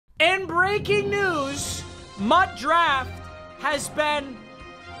In breaking news, MUT Draft has been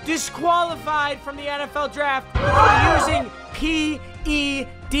disqualified from the NFL Draft for using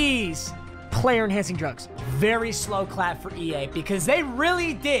PEDs, player enhancing drugs. Very slow clap for EA because they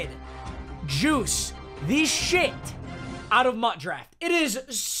really did juice the shit out of MUT Draft. It is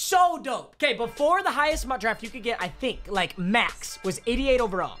so dope. Okay, before the highest MUT Draft you could get, I think, like max, was 88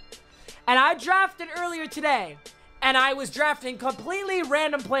 overall. And I drafted earlier today, and I was drafting completely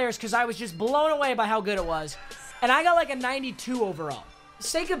random players because I was just blown away by how good it was. And I got like a 92 overall.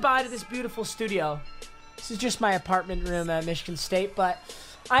 Say goodbye to this beautiful studio. This is just my apartment room at Michigan State, but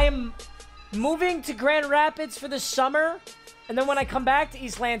I am moving to Grand Rapids for the summer. And then when I come back to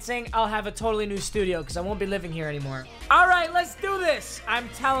East Lansing, I'll have a totally new studio because I won't be living here anymore. All right, let's do this. I'm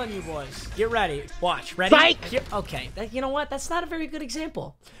telling you, boys. Get ready. Watch. Ready? Here, okay. You know what? That's not a very good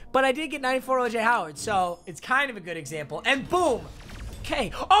example. But I did get 94 O.J. Howard, so it's kind of a good example. And boom.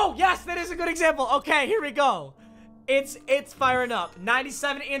 Okay. Oh, yes, that is a good example. Okay, here we go. It's firing up.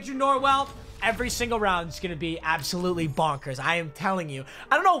 97 Andrew Norwell. Every single round is going to be absolutely bonkers. I am telling you.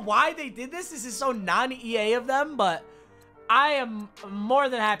 I don't know why they did this. This is so non-EA of them, but I am more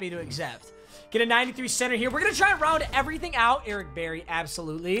than happy to accept. Get a 93 center here. We're going to try and round everything out. Eric Berry,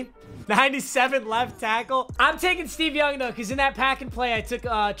 absolutely. 97 left tackle. I'm taking Steve Young, though, because in that pack and play, I took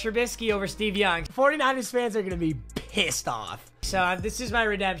Trubisky over Steve Young. 49ers fans are going to be pissed off. So this is my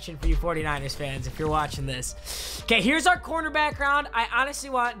redemption for you 49ers fans if you're watching this. Okay, here's our cornerback round. I honestly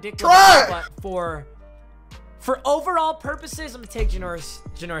want Dick Rivers, but for overall purposes, I'm going to take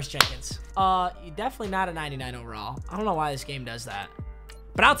Janoris Jenkins. Definitely not a 99 overall. I don't know why this game does that.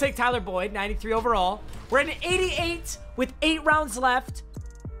 But I'll take Tyler Boyd, 93 overall. We're at an 88 with 8 rounds left.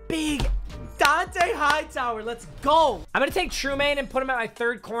 Big Dante Hightower. Let's go. I'm going to take Trumaine and put him at my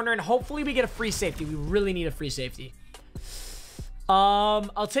third corner, and hopefully we get a free safety. We really need a free safety.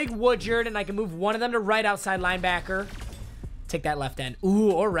 I'll take Woodyard, and I can move one of them to right outside linebacker. Take that left end.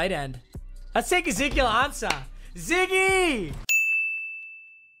 Ooh, or right end. Let's take Ezekiel Ansah. Ziggy!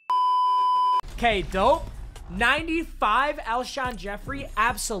 Okay, dope. 95, Alshon Jeffrey,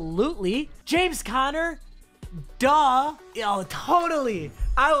 absolutely. James Conner, duh. Oh, totally.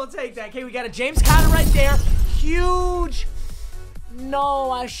 I will take that. Okay, we got a James Conner right there. Huge.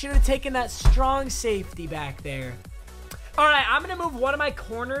 No, I should have taken that strong safety back there. All right, I'm going to move one of my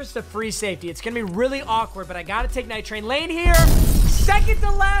corners to free safety. It's going to be really awkward, but I got to take Night Train Lane here. Second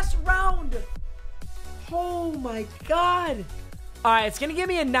to last round. Oh, my God. All right, it's going to give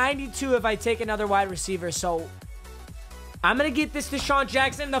me a 92 if I take another wide receiver, so I'm going to get this to Deshaun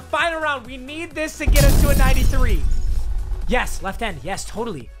Jackson in the final round. We need this to get us to a 93. Yes, left end. Yes,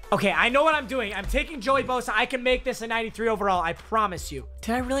 totally. Okay, I know what I'm doing. I'm taking Joey Bosa. I can make this a 93 overall. I promise you.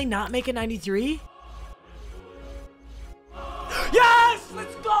 Did I really not make a 93? Yes!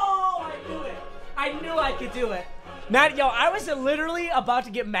 Let's go! I knew it. I knew I could do it. Matt, yo, I was literally about to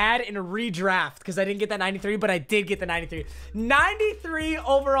get mad and redraft because I didn't get that 93, but I did get the 93. 93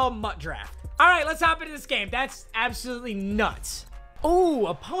 overall MUT Draft. All right, let's hop into this game. That's absolutely nuts. Oh,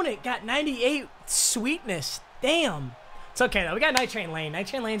 opponent got 98 sweetness. Damn. It's okay, though. We got Night Train Lane. Night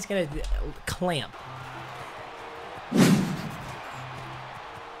Train Lane's going to clamp.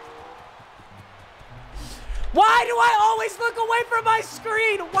 Why do I always look away from my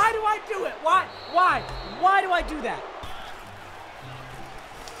screen? Why do I do it? Why do I do that?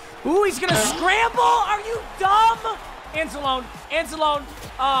 Ooh, he's gonna scramble? Are you dumb? Anzalone.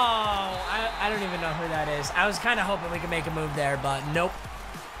 Oh, I don't even know who that is. I was kind of hoping we could make a move there, but nope.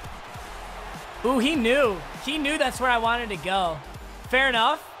 Ooh, he knew. He knew that's where I wanted to go. Fair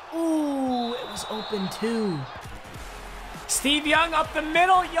enough. Ooh, it was open too. Steve Young up the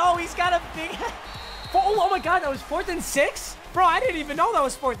middle. Yo, he's got a big... Oh my God, that was 4th and 6? Bro, I didn't even know that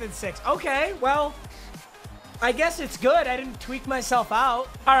was 4th and 6. Okay, well, I guess it's good. I didn't tweak myself out.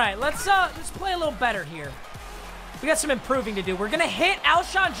 All right, let's play a little better here. We got some improving to do. We're gonna hit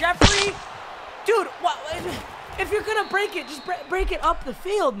Alshon Jeffrey. Dude, what, if you're gonna break it, just break it up the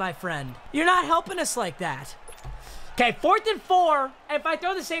field, my friend. You're not helping us like that. Okay, 4th and 4. If I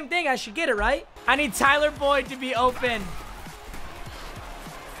throw the same thing, I should get it, right? I need Tyler Boyd to be open.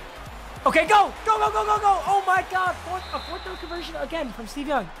 Okay, go! Oh my God, a fourth down conversion again from Steve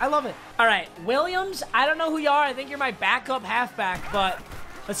Young. I love it. All right, Williams. I don't know who you are. I think you're my backup halfback, but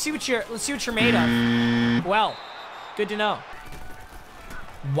let's see what you're made of. Well, good to know.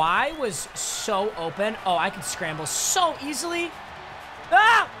 Y was so open. Oh, I can scramble so easily.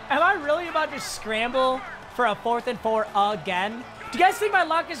 Ah! Am I really about to scramble for a 4th and 4 again? Do you guys think my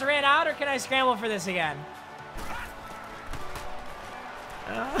luck has ran out, or can I scramble for this again?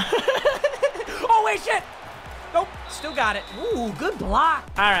 Oh, wait, shit. Nope. Still got it. Ooh, good block.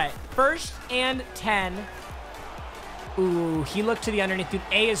 All right, 1st and 10. Ooh, he looked to the underneath. Dude,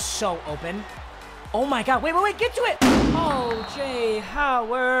 A is so open. Oh my God, wait, get to it. OJ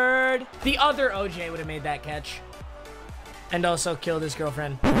Howard. The other OJ would have made that catch. And also killed his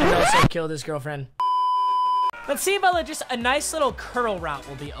girlfriend. Let's see if just a nice little curl route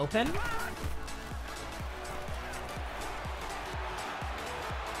will be open.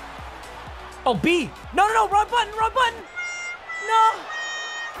 Oh, B. No, wrong button. No.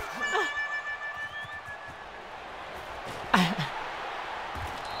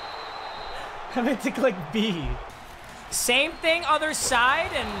 I meant to click B. Same thing, other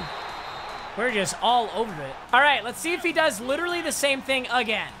side, and we're just all over it. All right, let's see if he does literally the same thing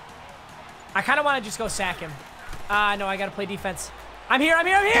again. I kind of want to just go sack him. No, I got to play defense. I'm here.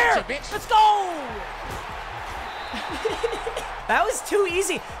 Let's go. That was too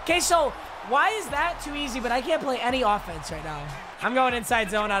easy. Okay, so why is that too easy, but I can't play any offense right now? I'm going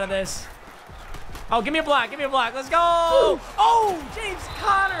inside zone out of this. Oh, give me a block. Let's go. Ooh. Oh, James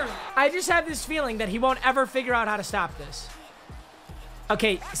Conner. I just have this feeling that he won't ever figure out how to stop this.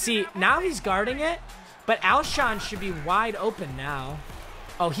 Okay, see, now he's guarding it, but Alshon should be wide open now.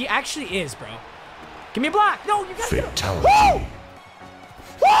 Oh, he actually is, bro. Give me a block. No, you gotta get him. Woo!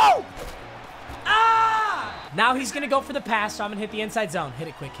 Ah! Now he's gonna go for the pass, so I'm gonna hit the inside zone. Hit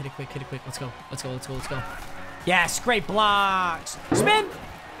it quick. Let's go. Yes, great blocks. Spin.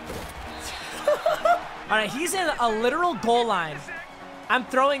 All right, he's in a literal goal line. I'm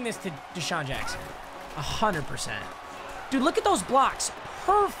throwing this to Deshaun Jackson. 100%. Dude, look at those blocks.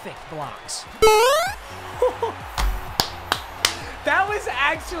 Perfect blocks. That was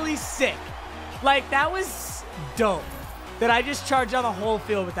actually sick. Like, that was dope. That I just charged on the whole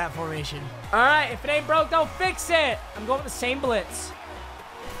field with that formation. All right, if it ain't broke, don't fix it. I'm going with the same blitz.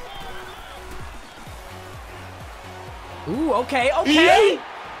 Ooh, okay. Yeah.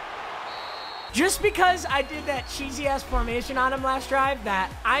 Just because I did that cheesy-ass formation on him last drive,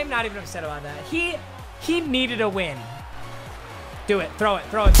 that I'm not even upset about that. He needed a win. Do it. Throw it.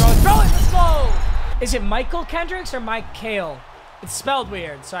 Let's go. Is it Michael Kendricks or Mike Kale? It's spelled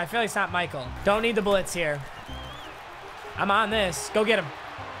weird, so I feel like it's not Michael. Don't need the blitz here. I'm on this. Go get him.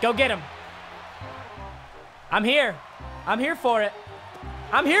 I'm here for it.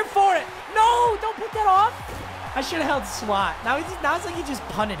 No, don't put that off. I should have held SWAT. Now it's like he just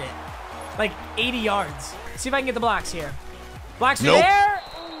punted it. Like 80 yards. See if I can get the blocks here. Blocks are there.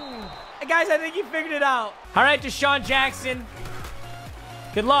 Ooh. Guys, I think he figured it out. All right, Deshaun Jackson.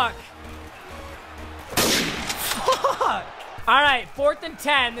 Good luck. Fuck. All right, 4th and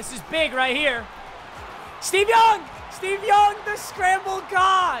 10. This is big right here. Steve Young, the scramble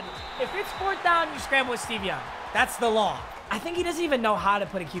god. If it's 4th down, you scramble with Steve Young. That's the law. I think he doesn't even know how to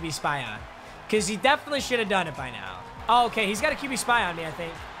put a QB spy on, because he definitely should have done it by now. Oh, okay, he's got a QB spy on me, I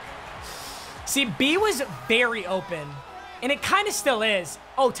think. See, B was very open, and it kind of still is.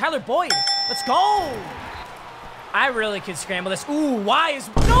 Oh, Tyler Boyd. Let's go. I really could scramble this. Ooh, why is...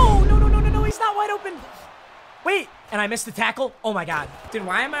 No, he's not wide open. Wait, and I missed the tackle? Oh, my God. Dude,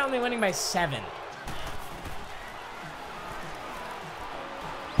 why am I only winning by 7?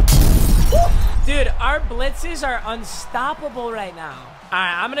 Dude, our blitzes are unstoppable right now. All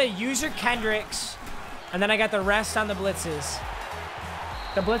right, I'm going to user Kendricks, and then I got the rest on the blitzes.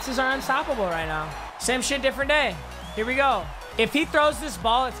 The blitzes are unstoppable right now. Same shit, different day. Here we go. If he throws this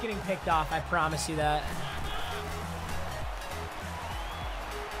ball, it's getting picked off. I promise you that.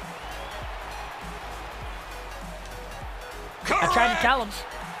 Correct. I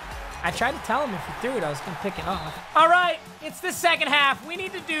tried to tell him if he threw it, I was going to pick it off. All right, it's the second half. We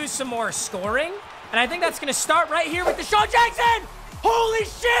need to do some more scoring. And I think that's going to start right here with Deshaun Jackson. Holy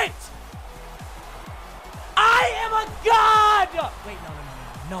shit! I am a god! Wait,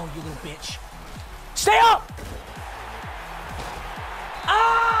 no, you little bitch. Stay up!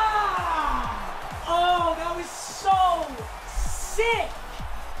 Ah! Oh, that was so sick.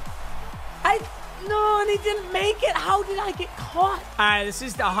 No, and he didn't make it. How did I get caught? All right, this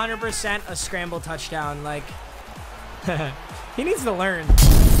is 100% a scramble touchdown. Like, he needs to learn.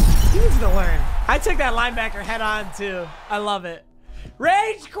 I took that linebacker head on, too. I love it.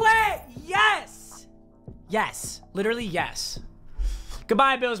 Rage quit! Yes! Yes. Literally, yes.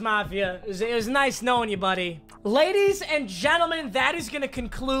 Goodbye, Bills Mafia. It was nice knowing you, buddy. Ladies and gentlemen, that is going to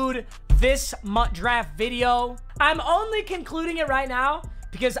conclude this MUT draft video. I'm only concluding it right now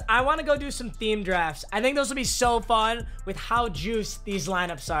because I want to go do some theme drafts. I think those will be so fun with how juiced these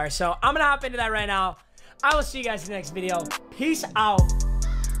lineups are. So I'm going to hop into that right now. I will see you guys in the next video. Peace out.